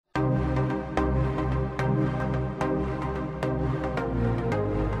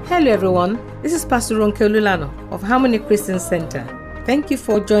Hello everyone, this is Pastor Ronke Olulano of Harmony Christian Center. Thank you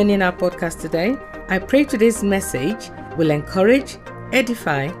for joining our podcast today. I pray today's message will encourage,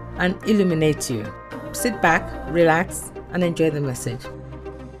 edify, and illuminate you. Sit back, relax, and enjoy the message.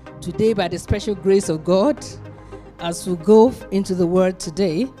 Today, by the special grace of God, as we go into the Word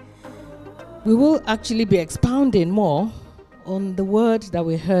today, we will actually be expounding more on the word that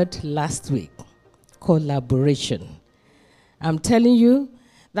we heard last week, collaboration. I'm telling you,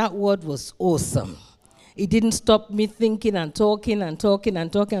 that word was awesome. It didn't stop me thinking and talking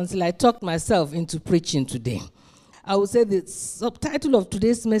until I talked myself into preaching today. I would say the subtitle of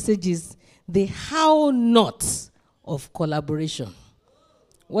today's message is The How Not of Collaboration.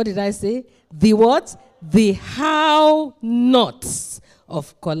 What did I say? The what? The how not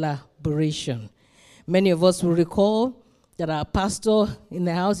of collaboration. Many of us will recall that our pastor in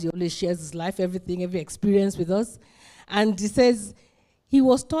the house, he always shares his life, everything, every experience with us. And he says he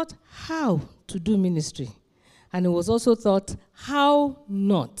was taught how to do ministry. And he was also taught how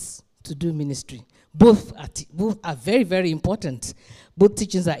not to do ministry. Both are very, very important. Both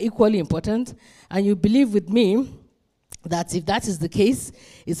teachings are equally important. And you believe with me that if that is the case,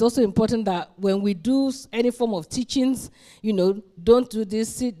 it's also important that when we do any form of teachings, don't do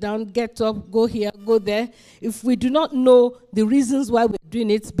this, sit down, get up, go here, go there. If we do not know the reasons why we're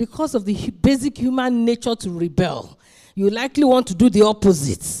doing it, because of the basic human nature to rebel, you likely want to do the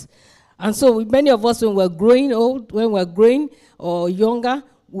opposite. And so many of us, when we're growing or younger,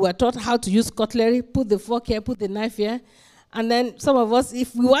 we were taught how to use cutlery, put the fork here, put the knife here. And then some of us,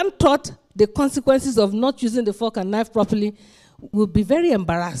 if we weren't taught the consequences of not using the fork and knife properly, we'll be very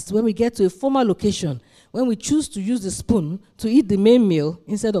embarrassed when we get to a formal location, when we choose to use the spoon to eat the main meal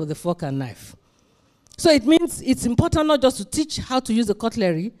instead of the fork and knife. So it means it's important not just to teach how to use the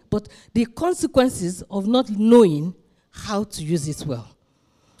cutlery, but the consequences of not knowing how to use it well.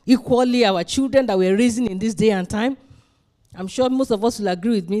 Equally, our children that we're raising in this day and time, I'm sure most of us will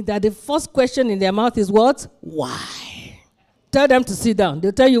agree with me that the first question in their mouth is what? Why? Tell them to sit down.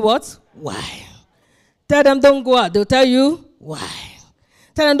 They'll tell you what? Why? Tell them don't go out. They'll tell you why?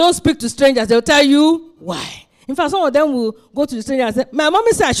 Tell them don't speak to strangers. They'll tell you why? In fact, some of them will go to the stranger and say, my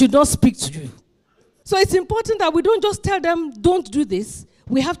mommy said I should not speak to you. So it's important that we don't just tell them don't do this.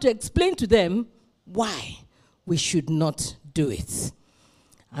 We have to explain to them why we should not do it.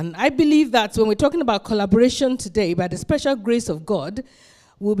 And I believe that when we're talking about collaboration today, by the special grace of God,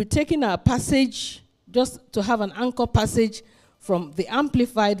 we'll be taking our passage just to have an anchor passage from the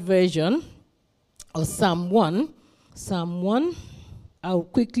Amplified Version of Psalm 1. Psalm 1, I'll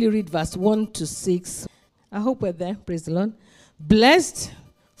quickly read verse 1 to 6. I hope we're there, praise the Lord. Blessed,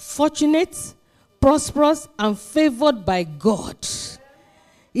 fortunate, prosperous, and favored by God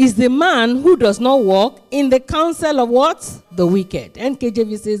is the man who does not walk in the counsel of what? The wicked.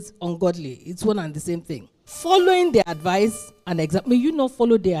 NKJV says ungodly. It's one and the same thing. Following the advice and example. May you not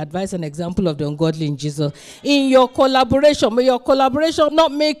follow the advice and example of the ungodly in Jesus. In your collaboration, may your collaboration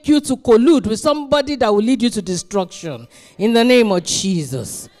not make you to collude with somebody that will lead you to destruction. In the name of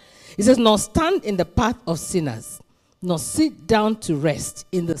Jesus. It says, nor stand in the path of sinners, nor sit down to rest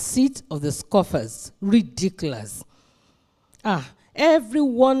in the seat of the scoffers. Ridiculous.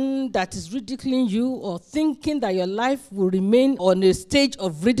 Everyone that is ridiculing you or thinking that your life will remain on a stage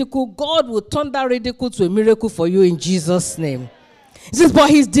of ridicule, God will turn that ridicule to a miracle for you in Jesus' name. It says, but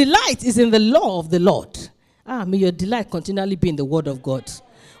his delight is in the law of the Lord. May your delight continually be in the word of God.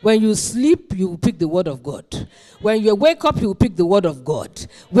 When you sleep, you will pick the word of God. When you wake up, you will pick the word of God.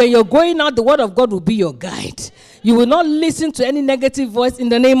 When you're going out, the word of God will be your guide. You will not listen to any negative voice in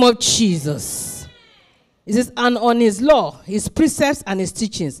the name of Jesus. It says, and on his law, his precepts and his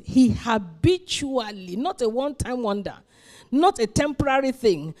teachings, he habitually, not a one-time wonder, not a temporary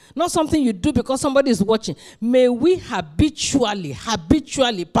thing, not something you do because somebody is watching. May we habitually,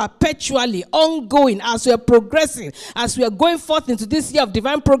 perpetually, ongoing, as we are progressing, as we are going forth into this year of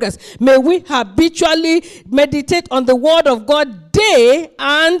divine progress, may we habitually meditate on the word of God day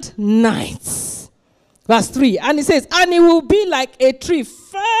and night. Verse 3, and it says, and it will be like a tree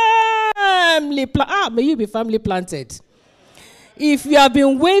firmly planted. May you be firmly planted. If you have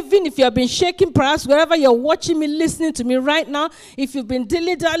been waving, if you have been shaking, perhaps wherever you're watching me, listening to me right now, if you've been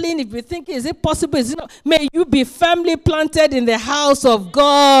dilly-dallying, if you're thinking, is it possible? Is it not? May you be firmly planted in the house of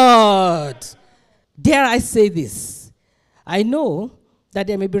God. Dare I say this? I know that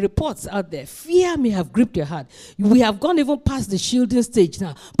there may be reports out there. Fear may have gripped your heart. We have gone even past the shielding stage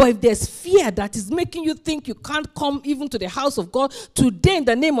now. But if there's fear that is making you think you can't come even to the house of God, today in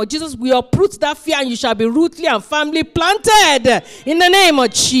the name of Jesus, we uproot that fear and you shall be rootly and firmly planted in the name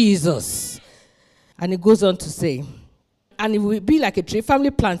of Jesus. And it goes on to say, and it will be like a tree,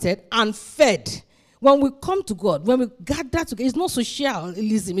 family planted and fed. When we come to God, when we gather together, it's not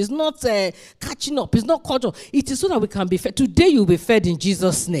socialism, it's not catching up, it's not culture. It is so that we can be fed. Today you'll be fed in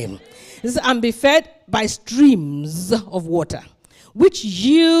Jesus' name. And be fed by streams of water, which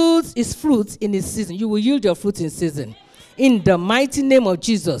yields its fruit in its season. You will yield your fruit in season. In the mighty name of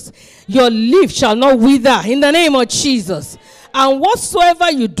Jesus. Your leaf shall not wither. In the name of Jesus. And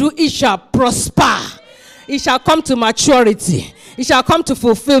whatsoever you do, it shall prosper. It shall come to maturity. It shall come to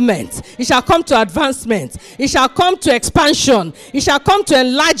fulfillment. It shall come to advancement. It shall come to expansion. It shall come to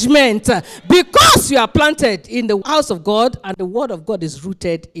enlargement. Because you are planted in the house of God and the word of God is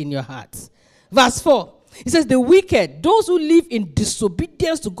rooted in your heart. Verse 4. It says, the wicked, those who live in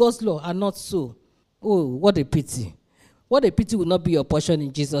disobedience to God's law, are not so. Oh, what a pity. What a pity will not be your portion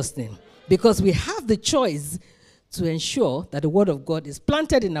in Jesus' name. Because we have the choice to ensure that the word of God is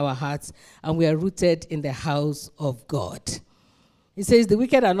planted in our hearts and we are rooted in the house of God. It says the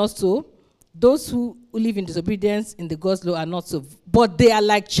wicked are not so. Those who live in disobedience in the God's law are not so. But they are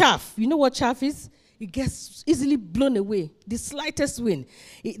like chaff. You know what chaff is? It gets easily blown away. The slightest wind.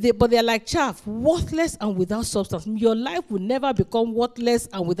 But they are like chaff, worthless and without substance. Your life will never become worthless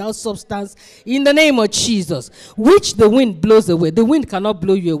and without substance in the name of Jesus, which the wind blows away. The wind cannot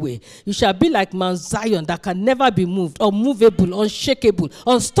blow you away. You shall be like Mount Zion that can never be moved, unmovable, unshakable,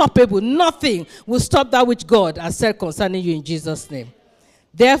 unstoppable. Nothing will stop that which God has said concerning you in Jesus' name.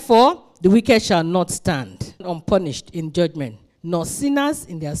 Therefore, the wicked shall not stand unpunished in judgment, nor sinners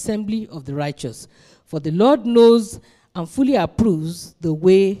in the assembly of the righteous. For the Lord knows and fully approves the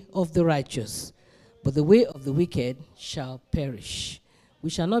way of the righteous, but the way of the wicked shall perish. We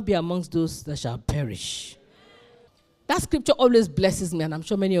shall not be amongst those that shall perish. That scripture always blesses me, and I'm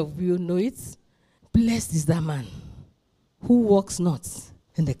sure many of you know it. Blessed is that man who walks not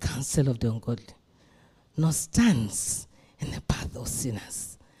in the counsel of the ungodly, nor stands in the path of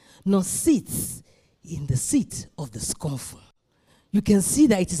sinners, nor sits in the seat of the scornful. You can see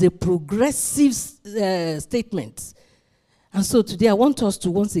that it is a progressive statement. And so today I want us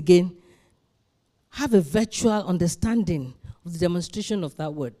to once again have a virtual understanding of the demonstration of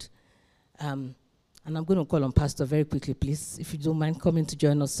that word. And I'm going to call on Pastor very quickly, please, if you don't mind coming to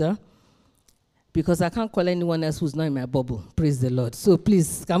join us, sir. Because I can't call anyone else who's not in my bubble. Praise the Lord. So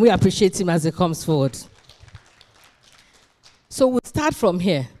please, can we appreciate him as he comes forward? So we'll start from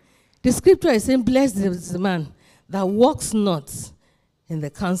here. The scripture is saying, blessed is the man that walks not in the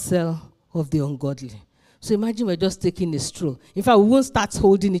counsel of the ungodly. So imagine we're just taking a stroll. In fact, we won't start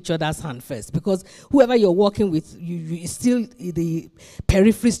holding each other's hand first, because whoever you're walking with, you is still the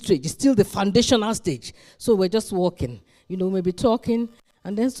periphery stage, it's still the foundational stage. So we're just walking, maybe talking.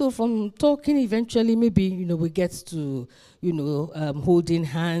 And then so from talking, eventually maybe, we get to, holding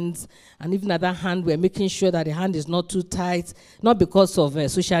hands. And even at that hand, we're making sure that the hand is not too tight, not because of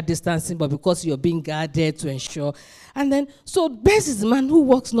social distancing, but because you're being guarded to ensure. And then, so best is the man who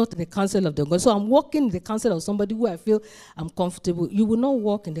walks not in the counsel of the ungodly. So I'm walking in the counsel of somebody who I feel I'm comfortable. You will not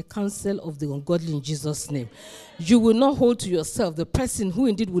walk in the counsel of the ungodly in Jesus' name. You will not hold to yourself the person who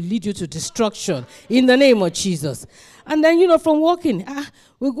indeed will lead you to destruction in the name of Jesus. And then, from walking,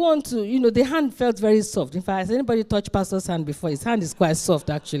 we go on to, the hand felt very soft. In fact, has anybody touched Pastor's hand before? His hand is quite soft,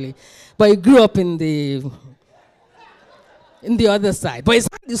 actually. But he grew up in the other side. But his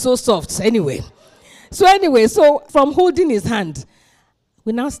hand is so soft anyway. So from holding his hand,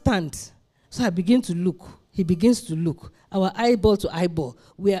 we now stand. So I begin to look. He begins to look. Our eyeball to eyeball.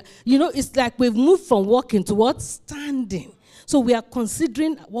 It's like we've moved from walking to what? Standing. So we are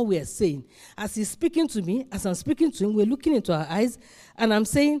considering what we are saying. As he's speaking to me, as I'm speaking to him, we're looking into our eyes, and I'm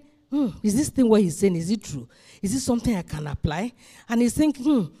saying, is this thing what he's saying, is it true? Is this something I can apply? And he's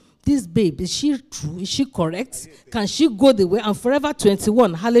thinking, this babe, is she true? Is she correct? Can she go the way? I'm forever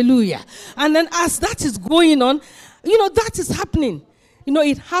 21. Hallelujah. And then as that is going on, that is happening.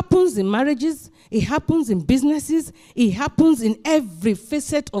 It happens in marriages. It happens in businesses. It happens in every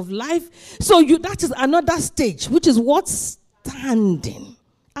facet of life. So that is another stage, which is what? Standing.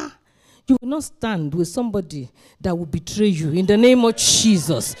 You will not stand with somebody that will betray you in the name of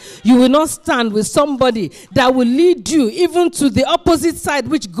Jesus. You will not stand with somebody that will lead you even to the opposite side,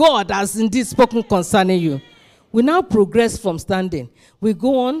 which God has indeed spoken concerning you. We now progress from standing. We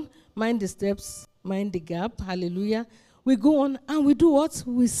go on, mind the steps, mind the gap, hallelujah. We go on and we do what?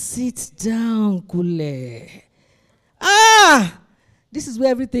 We sit down, Kule. This is where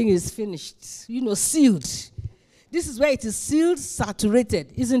everything is finished, sealed. This is where it is sealed,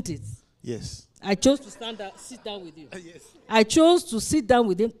 saturated, isn't it? Yes. I chose to sit down with you. Yes. I chose to sit down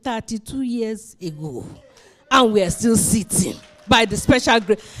with him 32 years ago. And we are still sitting by the special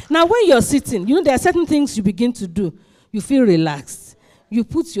grace. Now, when you're sitting, there are certain things you begin to do. You feel relaxed. You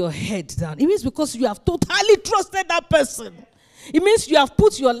put your head down. It means because you have totally trusted that person. It means you have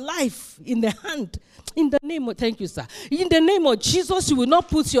put your life in the hand. In the name of, thank you, sir. In the name of Jesus, you will not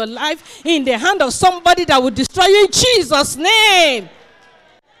put your life in the hand of somebody that will destroy you in Jesus' name.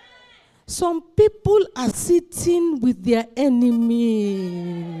 Some people are sitting with their enemies.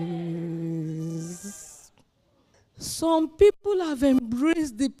 Some people have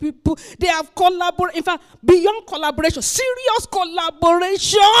embraced the people. They have collaborated. In fact, beyond collaboration, serious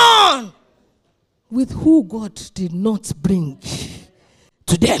collaboration with who God did not bring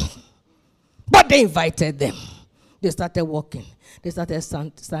to them. But they invited them. They started walking. They started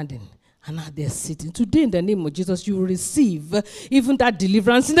standing. And now they're sitting. Today, in the name of Jesus, you will receive even that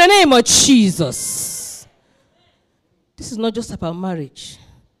deliverance in the name of Jesus. This is not just about marriage.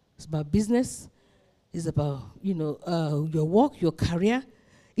 It's about business. It's about, your work, your career.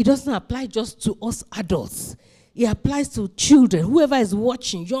 It doesn't apply just to us adults. It applies to children, whoever is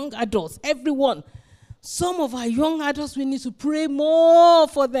watching, young adults, everyone. Some of our young adults, we need to pray more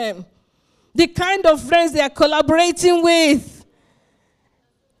for them. The kind of friends they are collaborating with.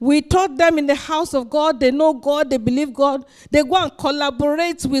 We taught them in the house of God. They know God. They believe God. They go and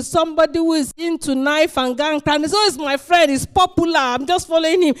collaborate with somebody who is into knife and gang crime. So he's my friend. He's popular. I'm just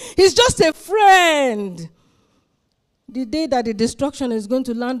following him. He's just a friend. The day that the destruction is going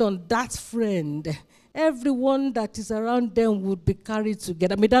to land on that friend, everyone that is around them would be carried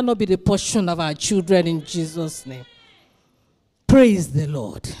together. May that not be the portion of our children in Jesus' name. Praise the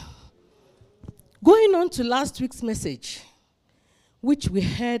Lord. Going on to last week's message, which we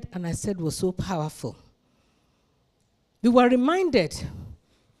heard and I said was so powerful. We were reminded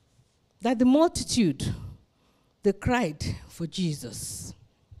that the multitude, they cried for Jesus.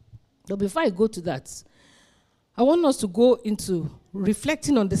 But before I go to that, I want us to go into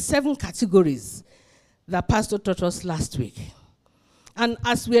reflecting on the 7 categories that Pastor taught us last week. And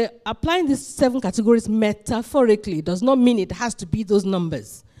as we're applying these 7 categories metaphorically, it does not mean it has to be those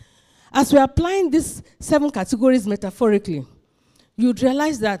numbers. As we're applying these 7 categories metaphorically, you'd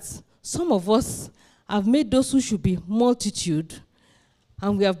realize that some of us have made those who should be multitude,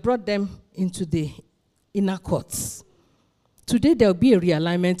 and we have brought them into the inner courts. Today, there will be a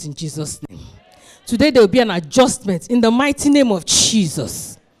realignment in Jesus' name. Today, there will be an adjustment in the mighty name of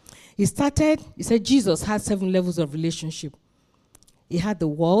Jesus. He said Jesus had 7 levels of relationship. He had the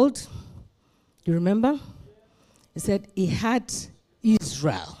world. You remember? He said he had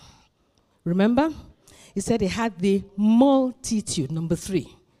Israel. Remember? He said he had the multitude, number 3.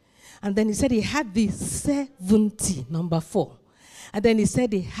 And then he said he had the 70, number 4. And then he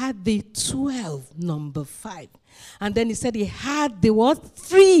said he had the 12, number 5. And then he said he had the what?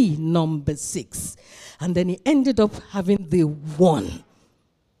 3, number 6. And then he ended up having the 1.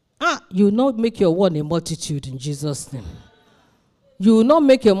 You will not make your 1 a multitude in Jesus' name. You will not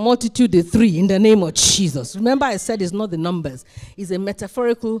make your multitude a 3 in the name of Jesus. Remember I said it's not the numbers. It's a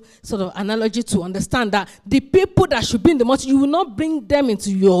metaphorical sort of analogy to understand that the people that should be in the multitude, you will not bring them into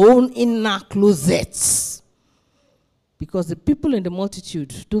your own inner closets. Because the people in the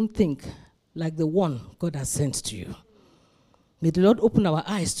multitude don't think like the one God has sent to you. May the Lord open our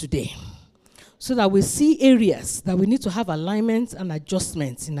eyes today so that we see areas that we need to have alignment and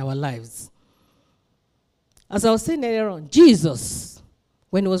adjustments in our lives. As I was saying earlier on, Jesus,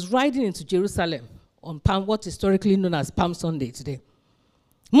 when he was riding into Jerusalem on Palm, what is historically known as Palm Sunday today,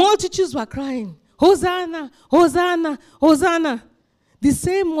 multitudes were crying, Hosanna, Hosanna, Hosanna. The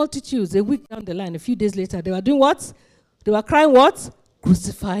same multitudes, a week down the line, a few days later, they were doing what? They were crying what?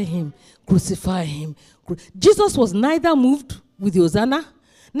 Crucify him, crucify him. Jesus was neither moved with the Hosanna,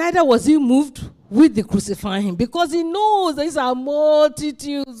 neither was he moved with the crucifying him, because he knows these are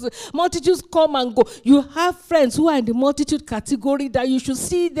multitudes. Multitudes come and go. You have friends who are in the multitude category that you should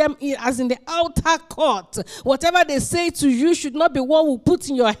see them as in the outer court. Whatever they say to you should not be what will put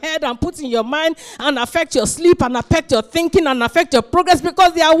in your head and put in your mind and affect your sleep and affect your thinking and affect your progress,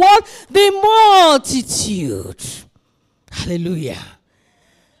 because they are what? The multitude. Hallelujah.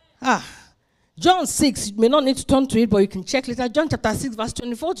 John 6, you may not need to turn to it, but you can check later. John chapter 6, verse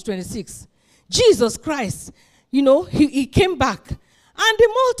 24 to 26. Jesus Christ, he came back. And the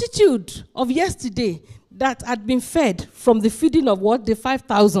multitude of yesterday that had been fed from the feeding of what? The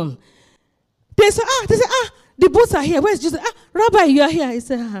 5,000. They said, the boats are here. Where's Jesus? Rabbi, you are here. He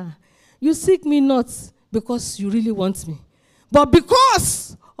said, you seek me not because you really want me, but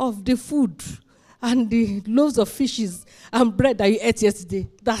because of the food and the loaves of fishes and bread that you ate yesterday.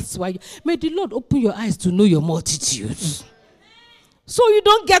 That's why. May the Lord open your eyes to know your multitude. So you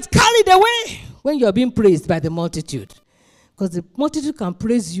don't get carried away when you're being praised by the multitude. Because the multitude can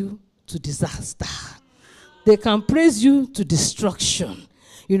praise you to disaster. They can praise you to destruction.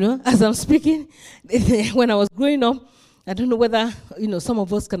 You know, as I'm speaking, when I was growing up, I don't know whether, some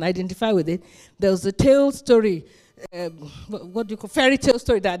of us can identify with it. There was a tale story, what do you call, fairy tale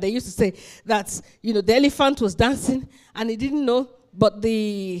story that they used to say that, the elephant was dancing and he didn't know, but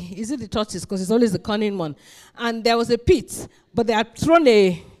is it the tortoise? Because it's always the cunning one. And there was a pit, but they had thrown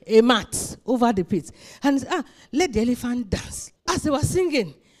a mat over the pit. And let the elephant dance. As they were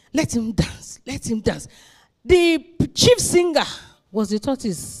singing, let him dance, let him dance. The chief singer was the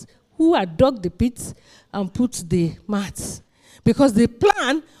tortoise who had dug the pit and put the mat. Because the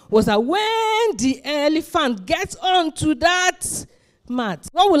plan was that when the elephant gets onto that mat,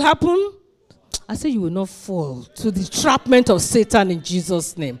 what will happen? I say you will not fall to the entrapment of Satan in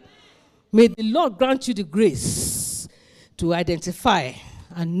Jesus' name. May the Lord grant you the grace to identify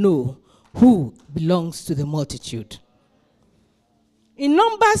and know who belongs to the multitude. In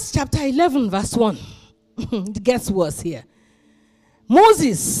Numbers chapter 11, verse 1, it gets worse here.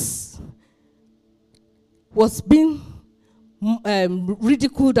 Moses was being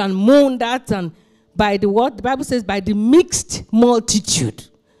ridiculed and moaned at, and by the what? The Bible says by the mixed multitude.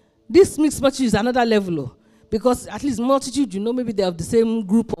 This mixed multitude is another level, because at least multitude, maybe they have the same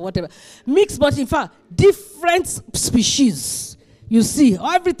group or whatever. Mixed multitude, in fact, different species. You see,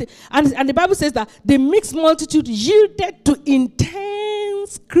 everything. And the Bible says that the mixed multitude yielded to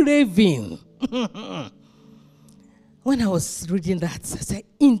intense craving. When I was reading that, I said,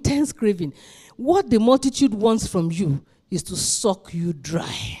 intense craving. What the multitude wants from you is to suck you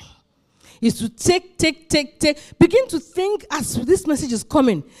dry. Is to take. Begin to think, as this message is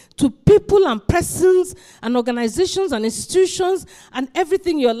coming, to people and persons and organizations and institutions and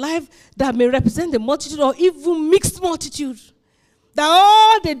everything in your life that may represent the multitude or even mixed multitude. That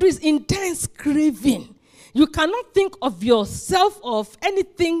all they do is intense craving. You cannot think of yourself or of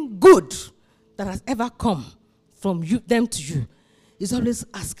anything good that has ever come from them to you. It's always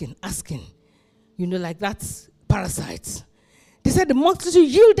asking. Like that parasite. They said the multitude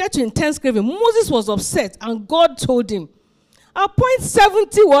yielded to intense craving. Moses was upset, and God told him, appoint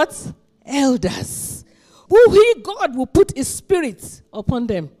 70 what? Elders. God will put his spirit upon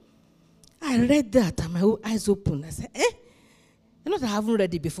them. I read that and my eyes opened. I said, Not that I haven't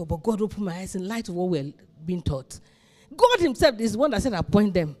read it before, but God opened my eyes in light of what we're being taught. God himself is the one that said,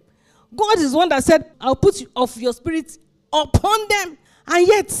 appoint them. God is the one that said, I'll put of your spirit upon them. And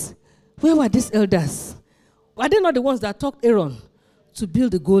yet, where were these elders? Were they not the ones that taught Aaron to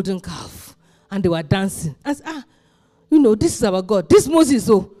build the golden calf? And they were dancing. I said, this is our God. This Moses,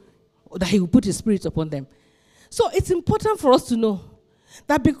 that he will put his spirit upon them. So it's important for us to know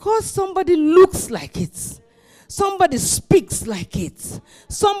that because somebody looks like it, somebody speaks like it,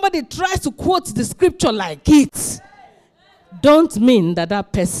 somebody tries to quote the scripture like it, don't mean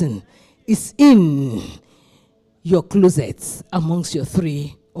that person is in your closet amongst your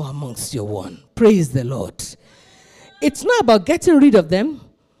three or amongst your one. Praise the Lord. It's not about getting rid of them.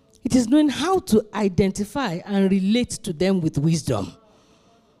 It is knowing how to identify and relate to them with wisdom.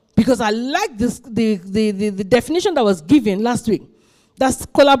 Because I like this, the definition that was given last week. That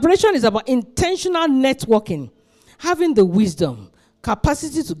collaboration is about intentional networking, having the wisdom,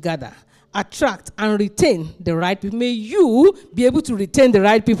 capacity to gather, attract, and retain the right people. May you be able to retain the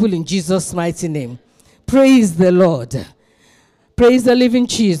right people in Jesus' mighty name. Praise the Lord. Praise the living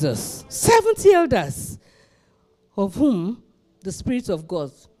Jesus. 70 elders, of whom the Spirit of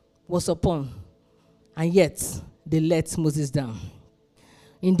God was upon, and yet they let Moses down.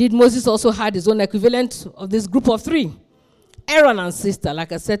 Indeed, Moses also had his own equivalent of this group of three. Aaron and sister,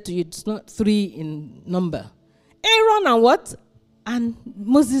 like I said to you, it's not three in number. Aaron and what? And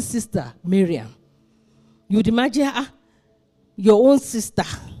Moses' sister, Miriam. You'd imagine your own sister.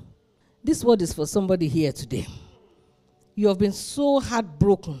 This word is for somebody here today. You have been so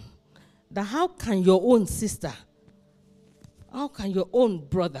heartbroken that how can your own sister, how can your own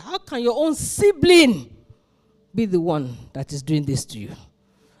brother, how can your own sibling be the one that is doing this to you?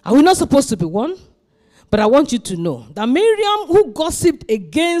 Are we not supposed to be one? But I want you to know that Miriam, who gossiped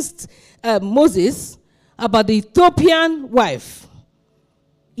against Moses about the Ethiopian wife,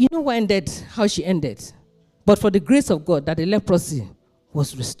 you know what ended, how she ended. But for the grace of God, that the leprosy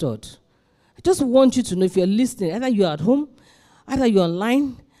was restored. I just want you to know, if you're listening, either you're at home, either you're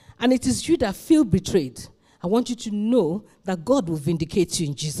online, and it is you that feel betrayed, I want you to know that God will vindicate you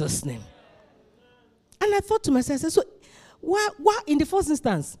in Jesus' name. And I thought to myself, I said, so why in the first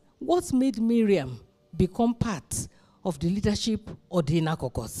instance, what made Miriam become part of the leadership or the inner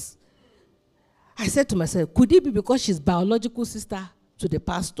caucus? I said to myself, could it be because she's biological sister to the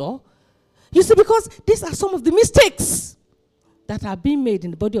pastor? You see, because these are some of the mistakes that are being made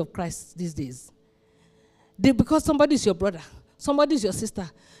in the body of Christ these days. Because somebody is your brother, somebody is your sister,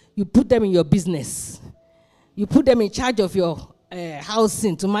 you put them in your business. You put them in charge of your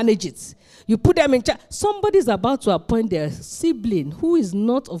housing to manage it. You put them in charge. Somebody is about to appoint their sibling who is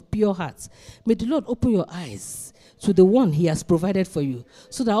not of pure heart. May the Lord open your eyes to the one he has provided for you,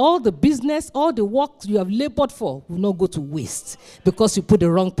 so that all the business, all the work you have labored for will not go to waste because you put the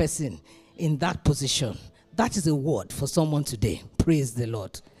wrong person in that position. That is a word for someone today. Praise the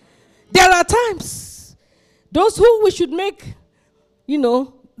Lord. There are times, those who we should make,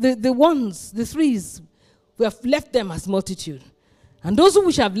 the ones, the threes, we have left them as multitude. And those who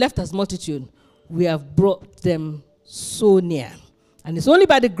we have left as multitude, we have brought them so near. And it's only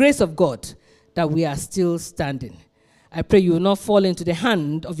by the grace of God that we are still standing. I pray you will not fall into the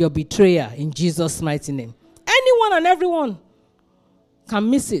hand of your betrayer in Jesus' mighty name. Anyone and everyone can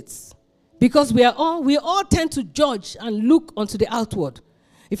miss it, because we all tend to judge and look onto the outward.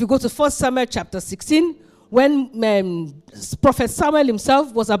 If you go to 1 Samuel chapter 16, when Prophet Samuel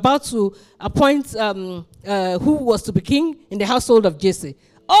himself was about to appoint who was to be king in the household of Jesse,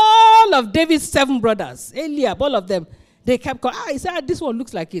 all of David's 7 brothers, Eliab, all of them, they kept going, he said, this one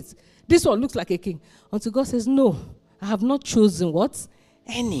looks like it. This one looks like a king. Until God says, no, I have not chosen what?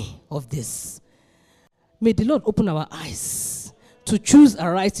 Any of this. May the Lord open our eyes to choose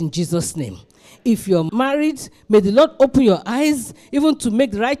aright in Jesus' name. If you're married, may the Lord open your eyes even to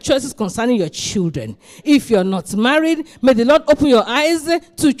make the right choices concerning your children. If you're not married, may the Lord open your eyes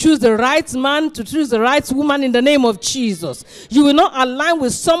to choose the right man, to choose the right woman in the name of Jesus. You will not align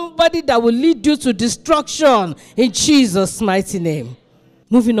with somebody that will lead you to destruction in Jesus' mighty name.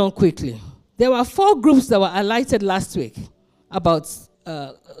 Moving on quickly. There were 4 groups that were highlighted last week about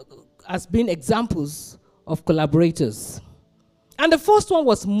as being examples of collaborators. And the first one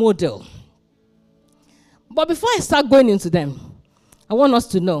was model. But before I start going into them, I want us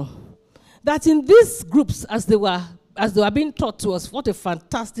to know that in these groups, as they were being taught to us, what a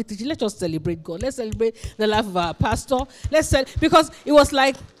fantastic teaching. Let's just celebrate God. Let's celebrate the life of our pastor. Because it was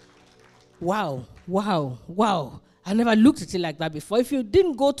like, wow. I never looked at it like that before. If you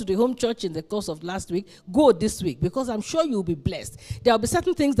didn't go to the home church in the course of last week, go this week, because I'm sure you'll be blessed. There will be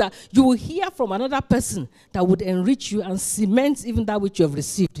certain things that you will hear from another person that would enrich you and cement even that which you have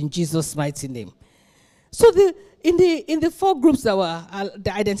received in Jesus' mighty name. So in the 4 groups that were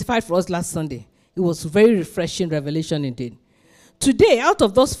identified for us last Sunday, it was very refreshing revelation indeed. Today, out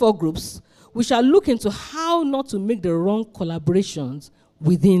of those 4 groups, we shall look into how not to make the wrong collaborations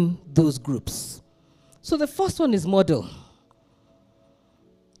within those groups. So the first one is model.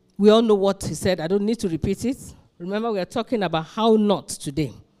 We all know what he said. I don't need to repeat it. Remember, we are talking about how not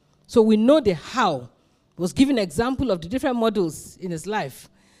today. So we know the how. He was giving an example of the different models in his life.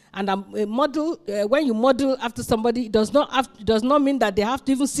 And a model, when you model after somebody, it does not mean that they have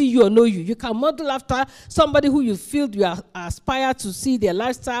to even see you or know you. You can model after somebody who you feel you aspire to see their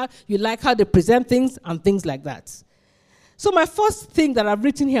lifestyle, you like how they present things, and things like that. So my first thing that I've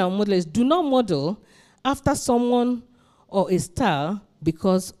written here on model is, do not model after someone or a star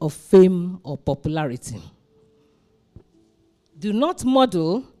because of fame or popularity. Do not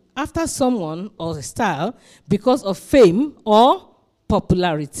model after someone or a star because of fame or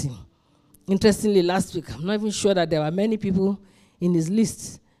popularity. Interestingly, last week, I'm not even sure that there were many people in his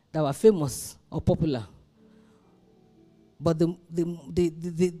list that were famous or popular. But the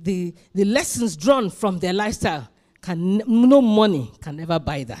lessons drawn from their lifestyle, no money can ever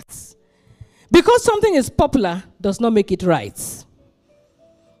buy that. Because something is popular does not make it right.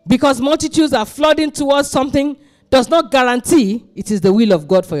 Because multitudes are flooding towards something does not guarantee it is the will of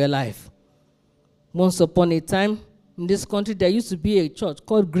God for your life. Once upon a time, in this country, there used to be a church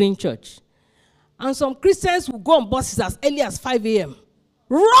called Green Church. And some Christians will go on buses as early as 5 a.m.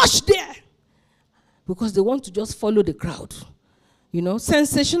 Rush there. Because they want to just follow the crowd.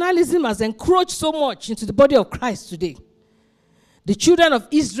 Sensationalism has encroached so much into the body of Christ today. The children of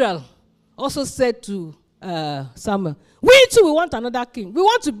Israel also said to Samuel, we too we want another king. We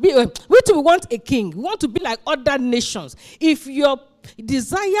want a king. We want to be like other nations. If your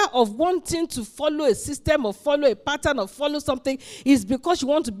desire of wanting to follow a system or follow a pattern or follow something is because you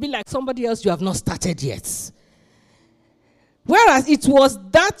want to be like somebody else, you have not started yet. Whereas it was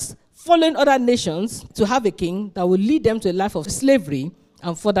that following other nations to have a king that will lead them to a life of slavery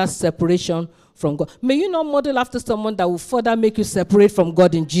and further separation from God. May you not model after someone that will further make you separate from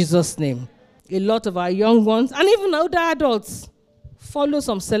God in Jesus' name. A lot of our young ones, and even older adults, follow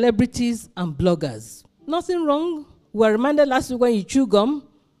some celebrities and bloggers. Nothing wrong. We were reminded last week when you chew gum,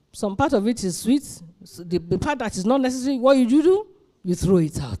 some part of it is sweet. So the part that is not necessary, what you do, you throw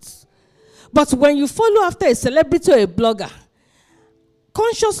it out. But when you follow after a celebrity or a blogger,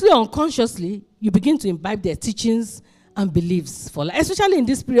 consciously or unconsciously, you begin to imbibe their teachings and beliefs for life, especially in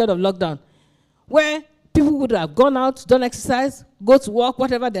this period of lockdown, where people would have gone out, done exercise, go to work,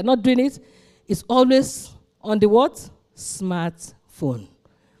 whatever, they're not doing it. It's always on the what? Smartphone.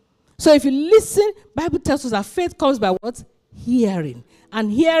 So if you listen, Bible tells us that faith comes by what? Hearing.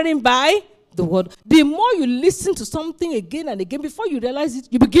 And hearing by the word. The more you listen to something again and again, before you realize it,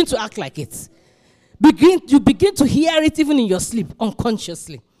 you begin to act like it. You begin to hear it even in your sleep,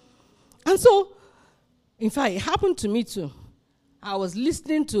 unconsciously. And so, in fact, it happened to me too. I was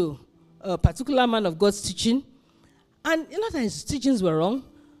listening to a particular man of God's teaching, and that his teachings were wrong,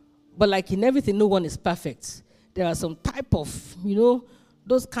 but like in everything, no one is perfect. There are some type of,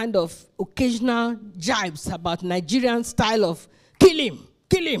 those kind of occasional jibes about Nigerian style of kill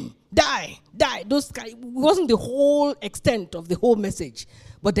him, die. Those kind, it wasn't the whole extent of the whole message,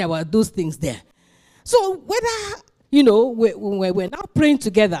 but there were those things there. So whether, we're now praying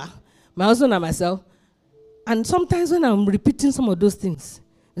together, my husband and myself, and sometimes when I'm repeating some of those things,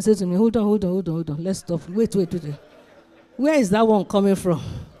 he says to me, hold on, let's stop. Wait. Where is that one coming from?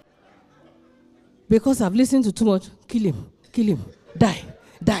 Because I've listened to too much. Kill him, die.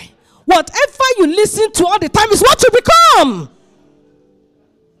 Whatever you listen to all the time is what you become.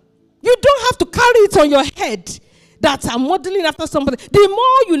 You don't have to carry it on your head that I'm modeling after somebody. The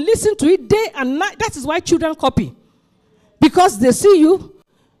more you listen to it day and night, that is why children copy. Because they see you.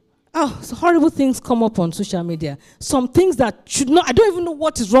 So horrible things come up on social media. Some things that should not, I don't even know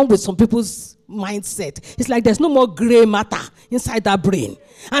what is wrong with some people's mindset. It's like there's no more gray matter inside that brain.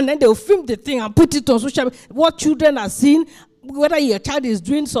 And then they'll film the thing and put it on social media. What children are seeing, whether your child is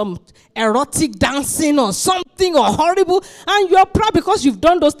doing some erotic dancing or something or horrible, and you're proud because you've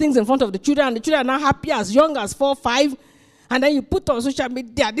done those things in front of the children, and the children are now happy as young as 4, 5, and then you put on social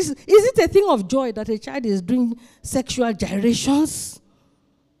media. Is it a thing of joy that a child is doing sexual gyrations?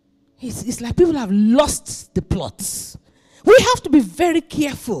 It's like people have lost the plots. We have to be very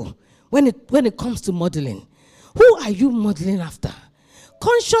careful when it comes to modeling. Who are you modeling after?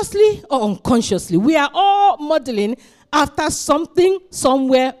 Consciously or unconsciously, we are all modeling after something,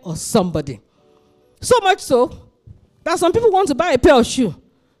 somewhere, or somebody. So much so that some people want to buy a pair of shoes.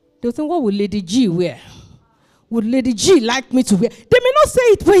 They'll think, what would Lady G wear? Would Lady G like me to wear? They may not say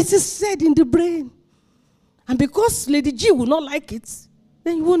it, but it is said in the brain. And because Lady G will not like it,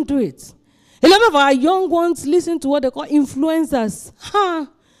 then you won't do it. A lot of our young ones listen to what they call influencers.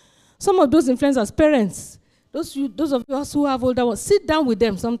 Some of those influencers, parents, those of us who have older ones, sit down with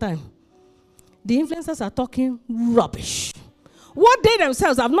them sometime. The influencers are talking rubbish. What they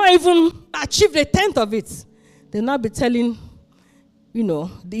themselves have not even achieved a tenth of it. They'll now be telling,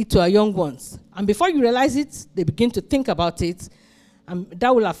 it to our young ones. And before you realize it, they begin to think about it, and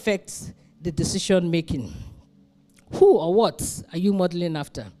that will affect the decision making. Who or what are you modeling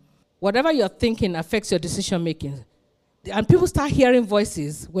after? Whatever you're thinking affects your decision making. And people start hearing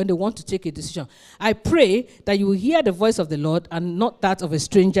voices when they want to take a decision. I pray that you will hear the voice of the Lord and not that of a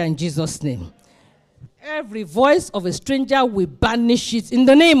stranger in Jesus' name. Every voice of a stranger, we banish it in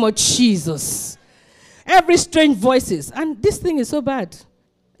the name of Jesus. Every strange voices. And this thing is so bad.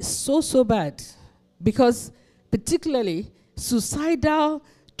 It's so bad. Because particularly suicidal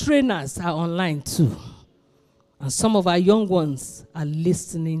trainers are online too. And some of our young ones are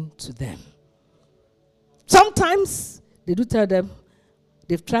listening to them. Sometimes they do tell them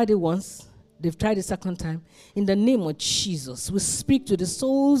they've tried it once, they've tried it second time. In the name of Jesus, we speak to the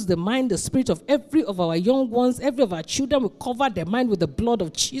souls, the mind, the spirit of every of our young ones, every of our children. We cover their mind with the blood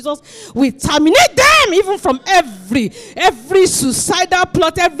of Jesus. We terminate them even from every suicidal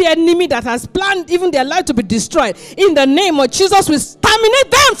plot, every enemy that has planned even their life to be destroyed. In the name of Jesus, we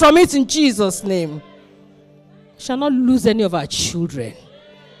terminate them from it in Jesus' name. Shall not lose any of our children.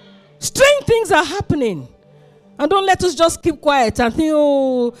 Strange things are happening. And don't let us just keep quiet and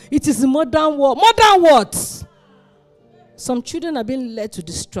think, it is a modern war. Modern what? Some children are being led to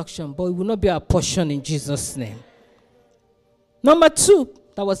destruction, but it will not be our portion in Jesus' name. Number 2,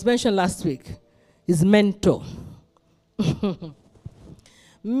 that was mentioned last week, is mentor.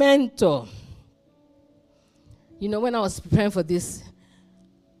 Mentor. When I was preparing for this,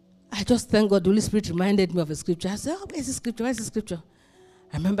 I just thank God the Holy Spirit reminded me of a scripture. I said, where's the scripture? Where's the scripture?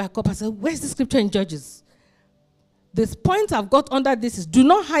 I remember I said, where's the scripture in Judges? This point I've got under this is, do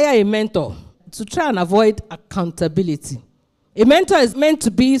not hire a mentor to try and avoid accountability. A mentor is meant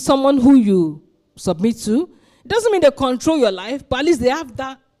to be someone who you submit to. It doesn't mean they control your life, but at least they have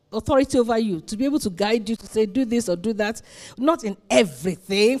that authority over you, to be able to guide you to say, do this or do that. Not in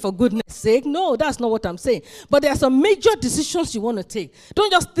everything, for goodness sake. No, that's not what I'm saying. But there are some major decisions you want to take.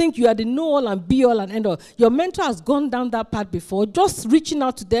 Don't just think you are the know-all and be-all and end-all. Your mentor has gone down that path before. Just reaching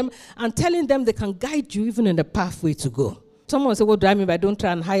out to them and telling them they can guide you even in the pathway to go. Someone said, what do I mean by don't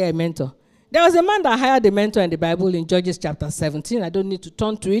try and hire a mentor? There was a man that hired a mentor in the Bible in Judges chapter 17. I don't need to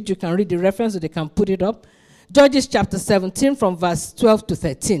turn to it. You can read the reference or they can put it up. Judges chapter 17 from verse 12 to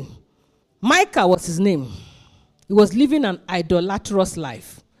 13. Micah was his name. He was living an idolatrous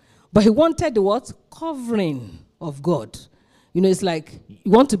life. But he wanted the what? Covering of God. You know, it's like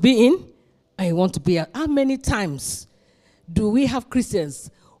you want to be in and you want to be out. How many times do we have Christians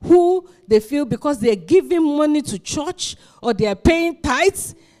who they feel because they're giving money to church or they're paying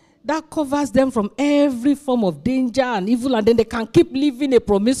tithes, that covers them from every form of danger and evil, and then they can keep living a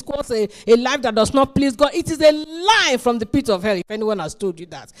promiscuous, a life that does not please God. It is a lie from the pit of hell, if anyone has told you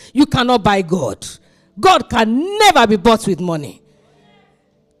that. You cannot buy God. God can never be bought with money.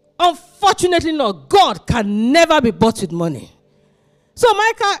 Unfortunately not. God can never be bought with money. So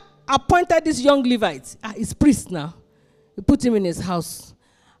Micah appointed this young Levite. He's priest now. He put him in his house.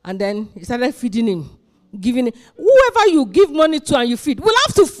 And then he started feeding him. Giving it. Whoever you give money to and you feed, we'll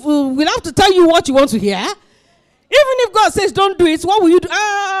have to tell you what you want to hear. Even if God says don't do it, what will you do?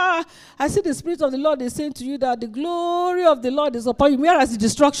 I see the Spirit of the Lord is saying to you that the glory of the Lord is upon you, whereas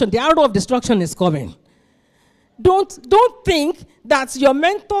the arrow of destruction is coming. Don't think that your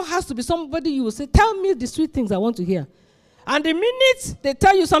mentor has to be somebody you will say, tell me the sweet things I want to hear. And the minute they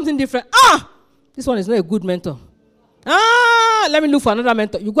tell you something different, this one is not a good mentor. Let me look for another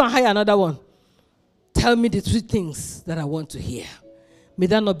mentor. You go and hire another one. Tell me the three things that I want to hear. May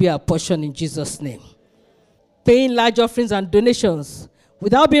that not be our portion in Jesus' name. Paying large offerings and donations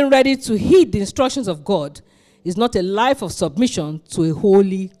without being ready to heed the instructions of God is not a life of submission to a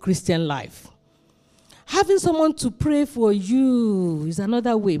holy Christian life. Having someone to pray for you is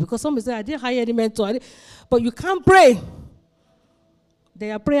another way. Because somebody say, I didn't hire any mentor. But you can't pray.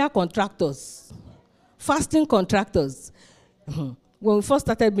 They are prayer contractors. Fasting contractors. When we first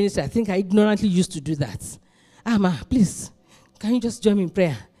started ministry, I think I ignorantly used to do that. Ma, please, can you just join me in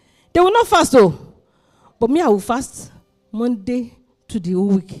prayer? They will not fast, though. But me, I will fast Monday to the whole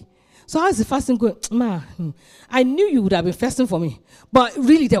week. So how is the fasting going? Ma, I knew you would have been fasting for me. But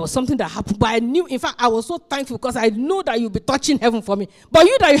really, there was something that happened. But I knew, in fact, I was so thankful because I know that you'll be touching heaven for me. But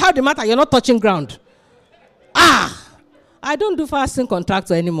you that you have the matter, you're not touching ground. I don't do fasting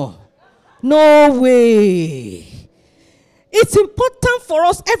contractor anymore. No way. It's important for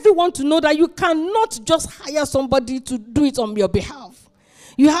us, everyone, to know that you cannot just hire somebody to do it on your behalf.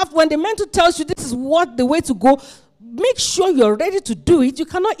 You have, when the mentor tells you this is what the way to go, make sure you're ready to do it. You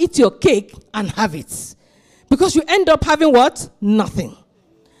cannot eat your cake and have it. Because you end up having what? Nothing.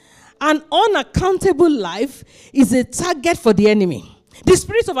 An unaccountable life is a target for the enemy. The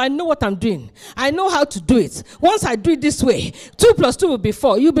spirit of I know what I'm doing. I know how to do it. Once I do it this way, 2 + 2 will be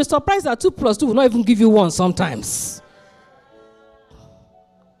 4. You'll be surprised that 2 + 2 will not even give you 1 sometimes.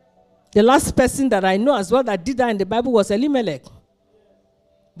 The last person that I know as well that did that in the Bible was Elimelech,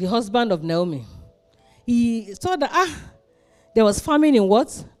 the husband of Naomi. He saw that, there was famine in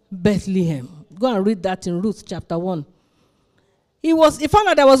what? Bethlehem. Go and read that in Ruth chapter 1. He found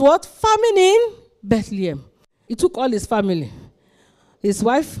out there was what? Famine in Bethlehem. He took all his family, his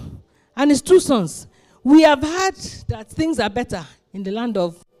wife, and his 2 sons. We have heard that things are better in the land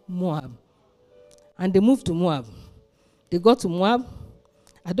of Moab. And they moved to Moab. They got to Moab.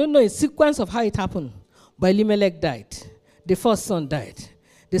 I don't know in sequence of how it happened, but Elimelech died. The first son died.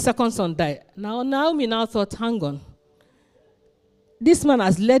 The second son died. Now Naomi now thought, hang on. This man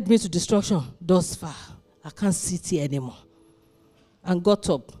has led me to destruction thus far. I can't sit here anymore. And got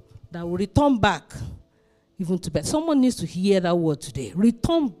up. That will return back even to bed. Someone needs to hear that word today.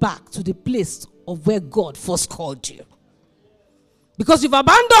 Return back to the place of where God first called you. Because you've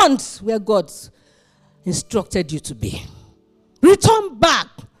abandoned where God instructed you to be. Return back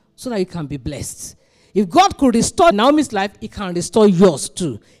so that you can be blessed. If God could restore Naomi's life, he can restore yours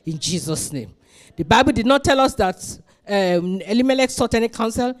too, in Jesus' name. The Bible did not tell us that Elimelech sought any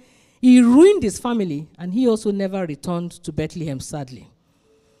counsel. He ruined his family, and he also never returned to Bethlehem, sadly.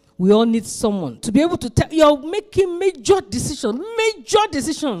 We all need someone to be able to tell. You're making major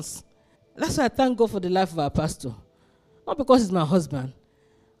decisions. That's why I thank God for the life of our pastor. Not because he's my husband,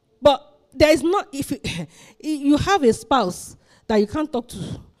 but there is not, if you have a spouse that you can't talk to,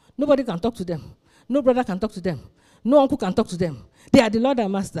 nobody can talk to them. No brother can talk to them. No uncle can talk to them. They are the Lord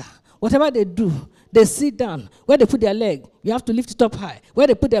and Master. Whatever they do, they sit down. Where they put their leg, you have to lift it up high. Where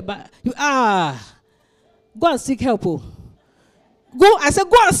they put their back, go and seek help. Go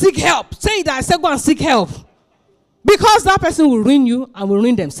and seek help. Say that. I said, go and seek help. Because that person will ruin you and will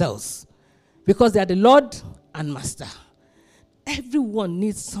ruin themselves. Because they are the Lord and Master. Everyone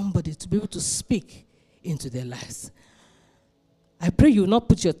needs somebody to be able to speak into their lives. I pray you will not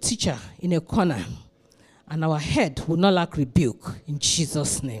put your teacher in a corner, and our head will not lack rebuke in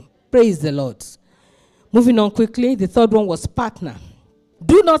Jesus' name. Praise the Lord. Moving on quickly, the third one was partner.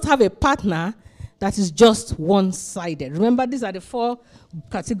 Do not have a partner that is just one-sided. Remember, these are the 4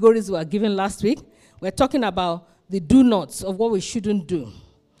 categories we were given last week. We're talking about the do nots of what we shouldn't do.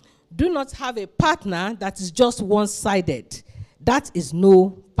 Do not have a partner that is just one-sided. That is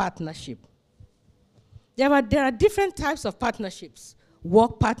no partnership. There are different types of partnerships.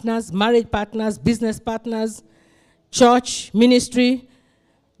 Work partners, marriage partners, business partners, church, ministry,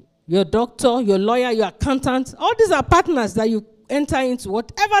 your doctor, your lawyer, your accountant. All these are partners that you enter into.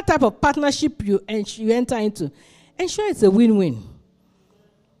 Whatever type of partnership you enter into, ensure it's a win-win.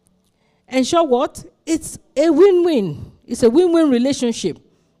 Ensure what? It's a win-win. It's a win-win relationship,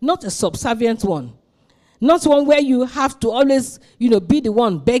 not a subservient one. Not one where you have to always, be the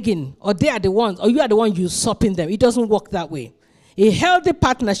one begging, or they are the ones, or you are the one usurping them. It doesn't work that way. A healthy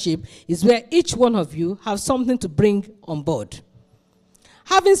partnership is where each one of you have something to bring on board.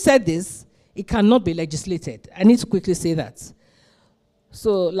 Having said this, it cannot be legislated. I need to quickly say that.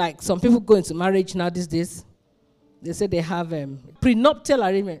 So, like some people go into marriage now these days, they say they have prenuptial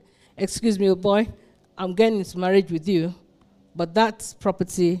arrangement. Excuse me, oh boy, I'm getting into marriage with you, but that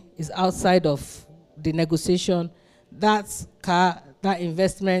property is outside of the negotiation, that car, that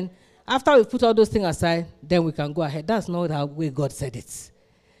investment. After we put all those things aside, then we can go ahead. That's not the way God said it.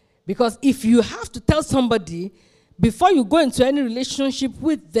 Because if you have to tell somebody before you go into any relationship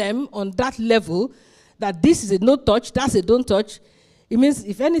with them on that level, that this is a no touch, that's a don't touch, it means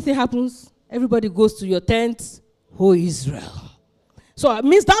if anything happens, everybody goes to your tent, oh Israel. So it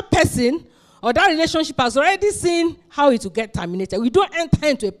means that person or that relationship has already seen how it will get terminated. We don't enter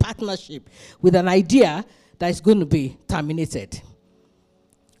into a partnership with an idea that is going to be terminated.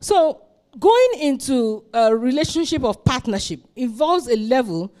 So going into a relationship of partnership involves a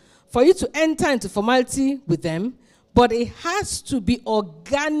level for you to enter into formality with them, but it has to be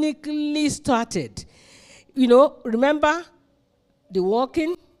organically started. Remember the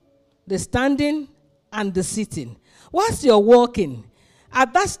walking, the standing, and the sitting. Whilst you're walking,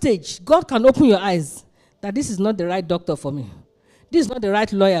 at that stage, God can open your eyes that this is not the right doctor for me. This is not the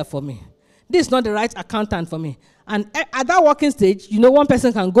right lawyer for me. This is not the right accountant for me. And at that walking stage, one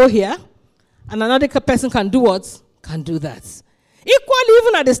person can go here, and another person can do what? Can do that. Equally,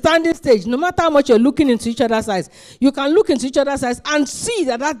 even at the standing stage, no matter how much you're looking into each other's eyes, you can look into each other's eyes and see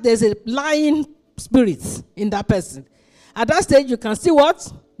that there's a lying spirit in that person. At that stage, you can see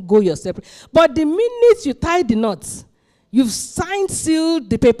what? Go your separate. But the minute you tie the knots, you've sealed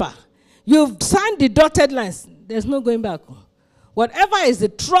the paper, you've signed the dotted lines, there's no going back. Whatever is the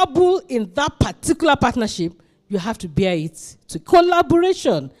trouble in that particular partnership, you have to bear it. To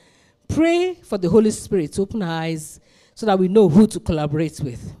collaboration. Pray for the Holy Spirit to open our eyes so that we know who to collaborate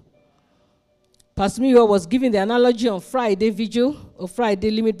with. Pastor Miwa was giving the analogy on Friday vigil, or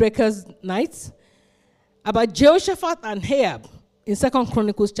Friday limit breakers night, about Jehoshaphat and Ahab in 2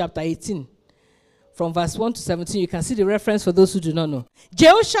 Chronicles chapter 18. From verse 1 to 17, you can see the reference for those who do not know.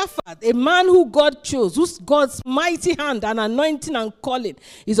 Jehoshaphat, a man who God chose, whose God's mighty hand and anointing and calling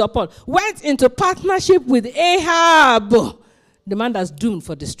is upon, went into partnership with Ahab, the man that's doomed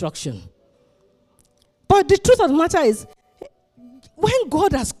for destruction. But the truth of the matter is, when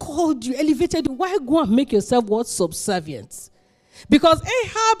God has called you, elevated you, why go and make yourself what? Subservient? Because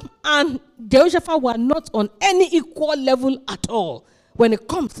Ahab and Jehoshaphat were not on any equal level at all when it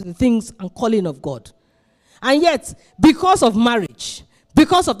comes to the things and calling of God. And yet, because of marriage,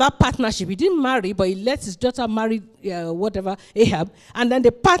 because of that partnership, he didn't marry, but he let his daughter marry Ahab, and then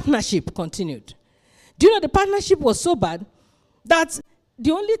the partnership continued. Do you know the partnership was so bad that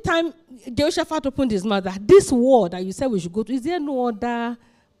the only time Jehoshaphat opened his mouth, that this war that you said we should go to, is there no other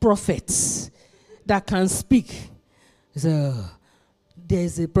prophet that can speak? He said,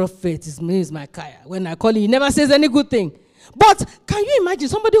 there's a prophet, his name is Micaiah. When I call him, he never says any good thing. But can you imagine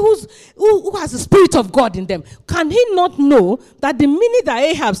somebody who has the Spirit of God in them? Can he not know that the minute that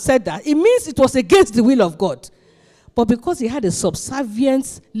Ahab said that, it means it was against the will of God? But because he had a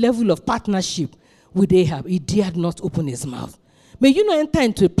subservient level of partnership with Ahab, he dared not open his mouth. May you not enter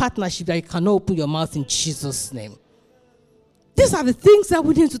into a partnership that you cannot open your mouth in Jesus' name. These are the things that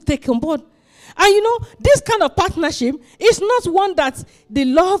we need to take on board. And this kind of partnership is not one that the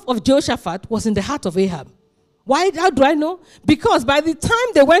love of Jehoshaphat was in the heart of Ahab. Why? How do I know? Because by the time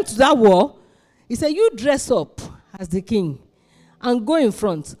they went to that war, he said, you dress up as the king and go in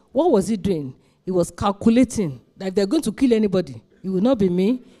front. What was he doing? He was calculating that if they're going to kill anybody, it will not be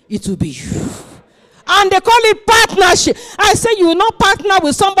me, it will be you. And they call it partnership. I say you will not partner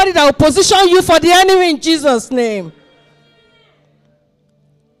with somebody that will position you for the enemy in Jesus' name.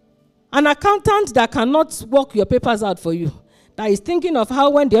 An accountant that cannot work your papers out for you, that is thinking of how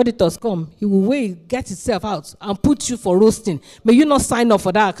when the auditors come, he will get himself out and put you for roasting. May you not sign up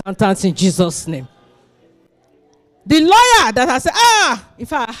for that accountant in Jesus' name. The lawyer that has said,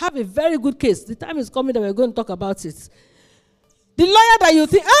 if I have a very good case, the time is coming that we're going to talk about it. The lawyer that you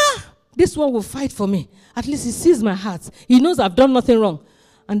think, this one will fight for me. At least he sees my heart. He knows I've done nothing wrong.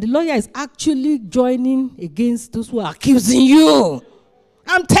 And the lawyer is actually joining against those who are accusing you.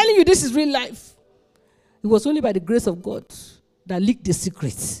 I'm telling you, this is real life. It was only by the grace of God that leaked the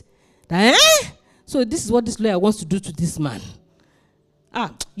secret. So this is what this lawyer wants to do to this man.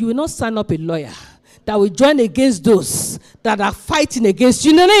 You will not sign up a lawyer that will join against those that are fighting against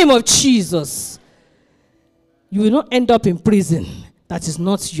you in the name of Jesus. You will not end up in prison. That is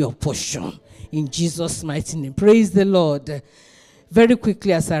not your portion. In Jesus' mighty name. Praise the Lord. Very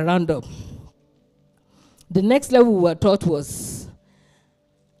quickly as I round up. The next level we were taught was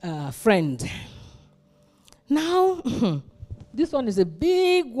friend. Now, this one is a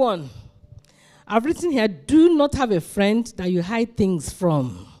big one. I've written here, do not have a friend that you hide things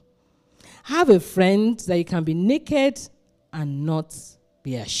from. Have a friend that you can be naked and not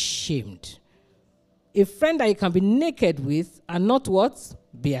be ashamed. A friend that you can be naked with and not what?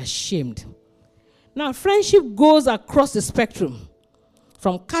 Be ashamed. Now, friendship goes across the spectrum,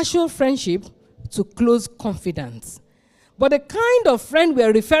 from casual friendship to close confidence. But the kind of friend we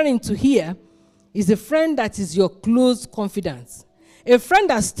are referring to here is a friend that is your close confidence. A friend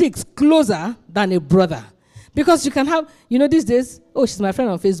that sticks closer than a brother. Because you can have, these days, she's my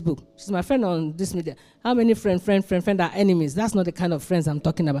friend on Facebook. She's my friend on this media. How many friends are enemies? That's not the kind of friends I'm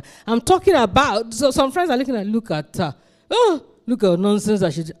talking about. I'm talking about, so some friends are look at her. Look at nonsense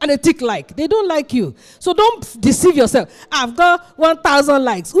that she do. And they tick like. They don't like you. So don't deceive yourself. I've got 1,000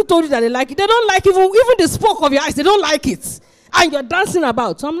 likes. Who told you that they like it? They don't like even the spoke of your eyes. They don't like it. And you're dancing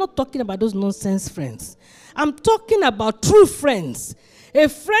about. So I'm not talking about those nonsense friends. I'm talking about true friends. A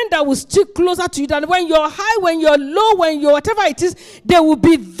friend that will stick closer to you than when you're high, when you're low, when you're whatever it is, they will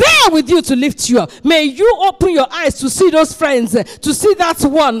be there with you to lift you up. May you open your eyes to see those friends, to see that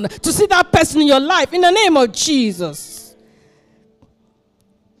one, to see that person in your life in the name of Jesus.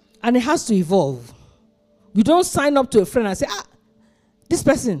 And it has to evolve. You don't sign up to a friend and say, this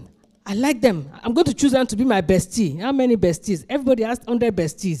person, I like them. I'm going to choose them to be my bestie. How many besties? Everybody has 100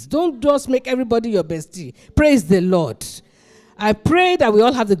 besties. Don't just make everybody your bestie. Praise the Lord. I pray that we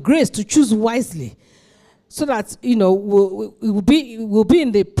all have the grace to choose wisely so that, we'll be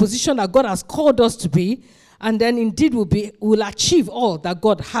in the position that God has called us to be, and then indeed we'll achieve all that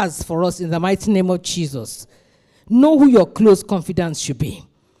God has for us in the mighty name of Jesus. Know who your close confidants should be.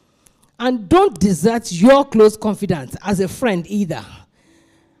 And don't desert your close confidant as a friend either.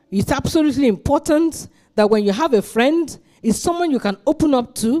 It's absolutely important that when you have a friend, it's someone you can open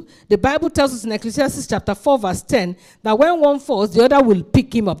up to. The Bible tells us in Ecclesiastes chapter 4 verse 10 that when one falls, the other will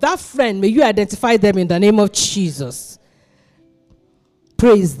pick him up. That friend, may you identify them in the name of Jesus.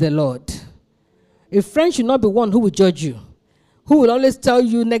 Praise the Lord. A friend should not be one who will judge you, who will always tell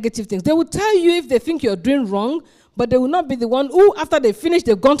you negative things. They will tell you if they think you're doing wrong, but they will not be the one who, after they finish,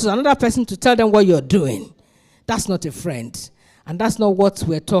 they've gone to another person to tell them what you're doing. That's not a friend. And that's not what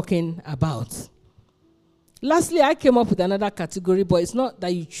we're talking about. Lastly, I came up with another category, but it's not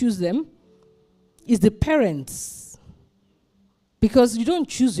that you choose them. It's the parents. Because you don't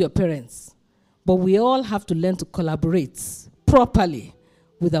choose your parents. But we all have to learn to collaborate properly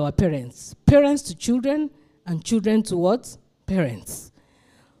with our parents. Parents to children, and children to what? Parents.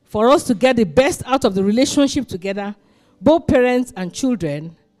 For us to get the best out of the relationship together, both parents and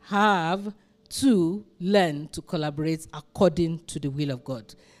children have to learn to collaborate according to the will of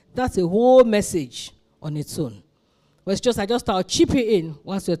God. That's a whole message on its own. But it's just, I just thought I'll chip it in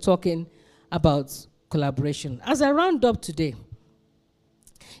once we're talking about collaboration. As I round up today,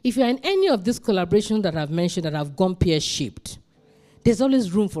 if you're in any of these collaborations that I've mentioned that have gone pear-shaped, there's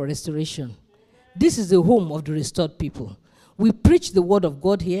always room for restoration. This is the home of the restored people. We preach the word of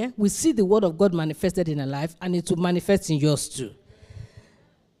God here. We see the word of God manifested in our life, and it will manifest in yours too.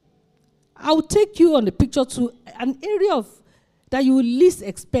 I'll take you on the picture to an area that you will least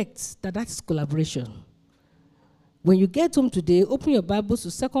expect that is collaboration. When you get home today, open your Bibles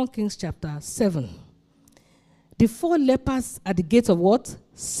to 2 Kings chapter 7. The 4 lepers at the gate of what?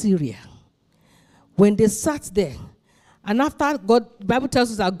 Syria. When they sat there, and after God, the Bible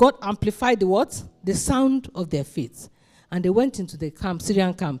tells us that God amplified the what? The sound of their feet. And they went into the camp,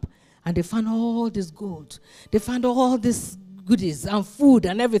 Syrian camp, and they found all this gold. They found all these goodies and food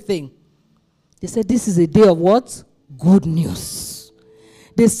and everything. They said, this is a day of what? Good news.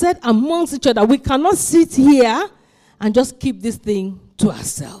 They said amongst each other, we cannot sit here and just keep this thing to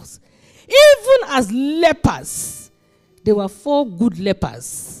ourselves. Even as lepers, there were 4 good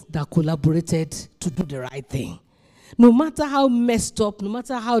lepers that collaborated to do the right thing. No matter how messed up, no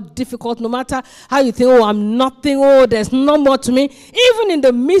matter how difficult, no matter how you think, oh, I'm nothing, oh, there's no more to me. Even in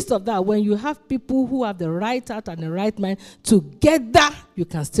the midst of that, when you have people who have the right heart and the right mind together, you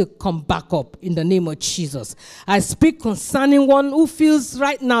can still come back up in the name of Jesus. I speak concerning one who feels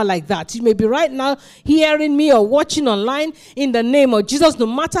right now like that. You may be right now hearing me or watching online in the name of Jesus. No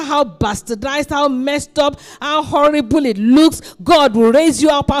matter how bastardized, how messed up, how horrible it looks, God will raise you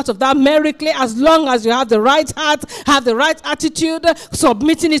up out of that miracle as long as you have the right heart, have the right attitude,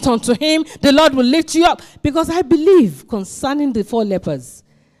 submitting it unto Him. The Lord will lift you up. Because I believe concerning the 4 lepers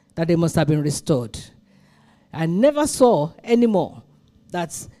that they must have been restored. I never saw anymore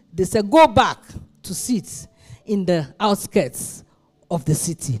that they said, go back to sit in the outskirts of the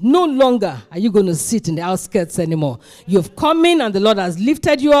city. No longer are you going to sit in the outskirts anymore. You've come in and the Lord has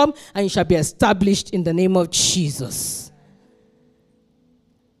lifted you up and you shall be established in the name of Jesus.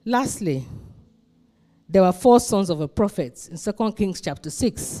 Lastly, there were 4 sons of a prophet in 2 Kings chapter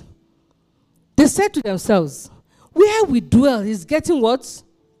 6. They said to themselves, where we dwell is getting what?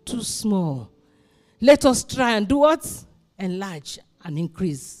 Too small. Let us try and do what? Enlarge and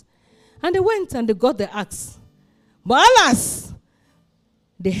increase. And they went and they got the axe. But alas,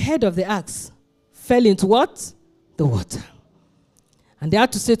 the head of the axe fell into what? The water. And they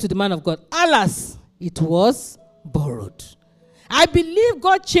had to say to the man of God, alas, it was borrowed. I believe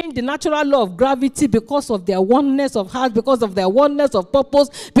God changed the natural law of gravity because of their oneness of heart, because of their oneness of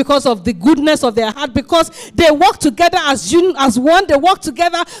purpose, because of the goodness of their heart, because they work together as one. They work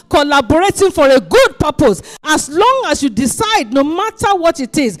together collaborating for a good purpose. As long as you decide, no matter what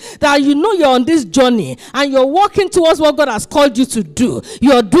it is, that you know you're on this journey and you're working towards what God has called you to do.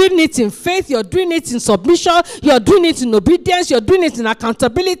 You're doing it in faith. You're doing it in submission. You're doing it in obedience. You're doing it in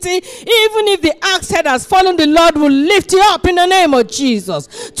accountability. Even if the axe head has fallen, the Lord will lift you up in the name of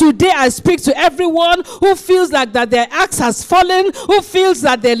Jesus. Today I speak to everyone who feels like that their axe has fallen, who feels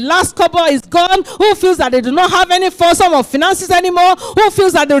that their last cover is gone, who feels that they do not have any sum of finances anymore, who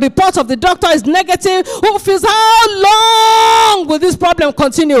feels that the report of the doctor is negative, who feels how long will this problem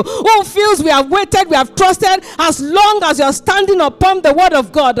continue, who feels we have waited, we have trusted. As long as you're standing upon the word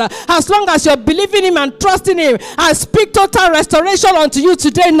of God, as long as you're believing Him and trusting Him, I speak total restoration unto you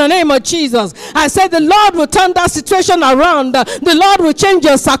today in the name of Jesus. I said the Lord will turn that situation around. The Lord will change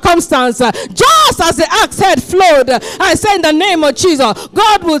your circumstance. Just as the axe head flowed, I say in the name of Jesus,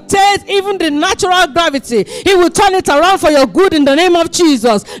 God will take even the natural gravity. He will turn it around for your good in the name of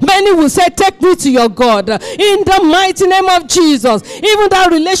Jesus. Many will say, take me to your God. In the mighty name of Jesus. Even that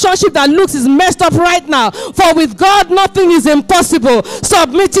relationship that looks is messed up right now. For with God, nothing is impossible.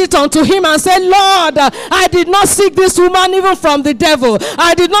 Submit it unto Him and say, Lord, I did not seek this woman even from the devil.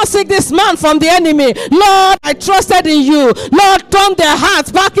 I did not seek this man from the enemy. Lord, I trusted in you. Lord, turn their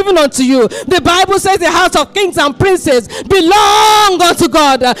hearts back even unto you. The Bible says the hearts of kings and princes belong unto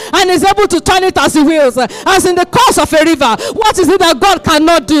God, and is able to turn it as He wills. As in the course of a river, what is it that God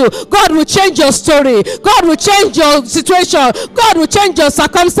cannot do? God will change your story. God will change your situation. God will change your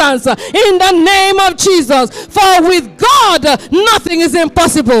circumstance in the name of Jesus. For with God, nothing is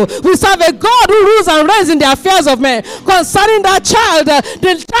impossible. We serve a God who rules and reigns in the affairs of men. Concerning that child,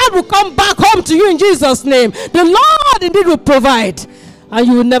 the child will come back home to you in Jesus' name. The Lord indeed will provide, and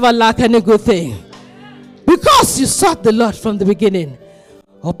you will never lack any good thing, because you sought the Lord from the beginning.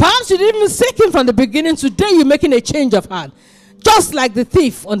 Or perhaps you didn't even seek Him from the beginning. Today you're making a change of heart, just like the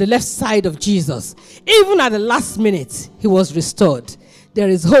thief on the left side of Jesus. Even at the last minute, he was restored. There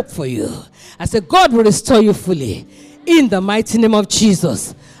is hope for you. I said, God will restore you fully in the mighty name of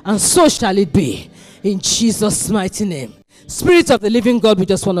Jesus, and so shall it be in Jesus' mighty name. Spirit of the living God, we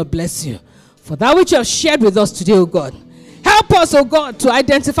just want to bless you for that which you have shared with us today, O God. Help us, O God, to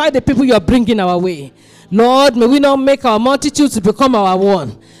identify the people you are bringing our way. Lord, may we not make our multitude to become our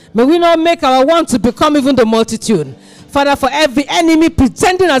one. May we not make our one to become even the multitude. Father, for every enemy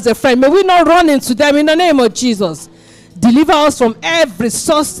pretending as a friend, may we not run into them in the name of Jesus. Deliver us from every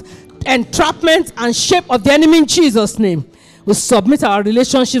source, entrapment, and shape of the enemy in Jesus' name. We submit our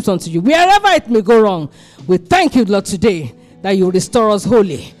relationships unto you. Wherever it may go wrong, we thank you, Lord, today that you restore us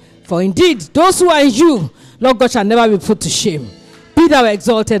wholly. For indeed, those who are in you, Lord God, shall never be put to shame. Be thou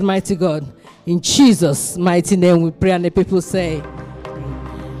exalted, mighty God. In Jesus' mighty name we pray, and the people say,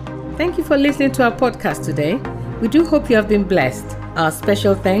 thank you for listening to our podcast today. We do hope you have been blessed. Our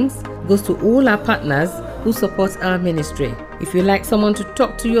special thanks goes to all our partners who support our ministry. If you'd like someone to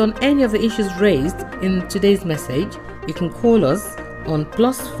talk to you on any of the issues raised in today's message, you can call us on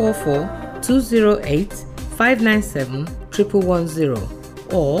 +44 208 597 1110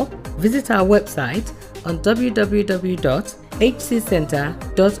 or visit our website on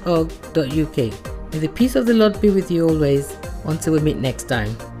www.hccenter.org.uk. May the peace of the Lord be with you always until we meet next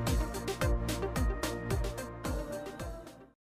time.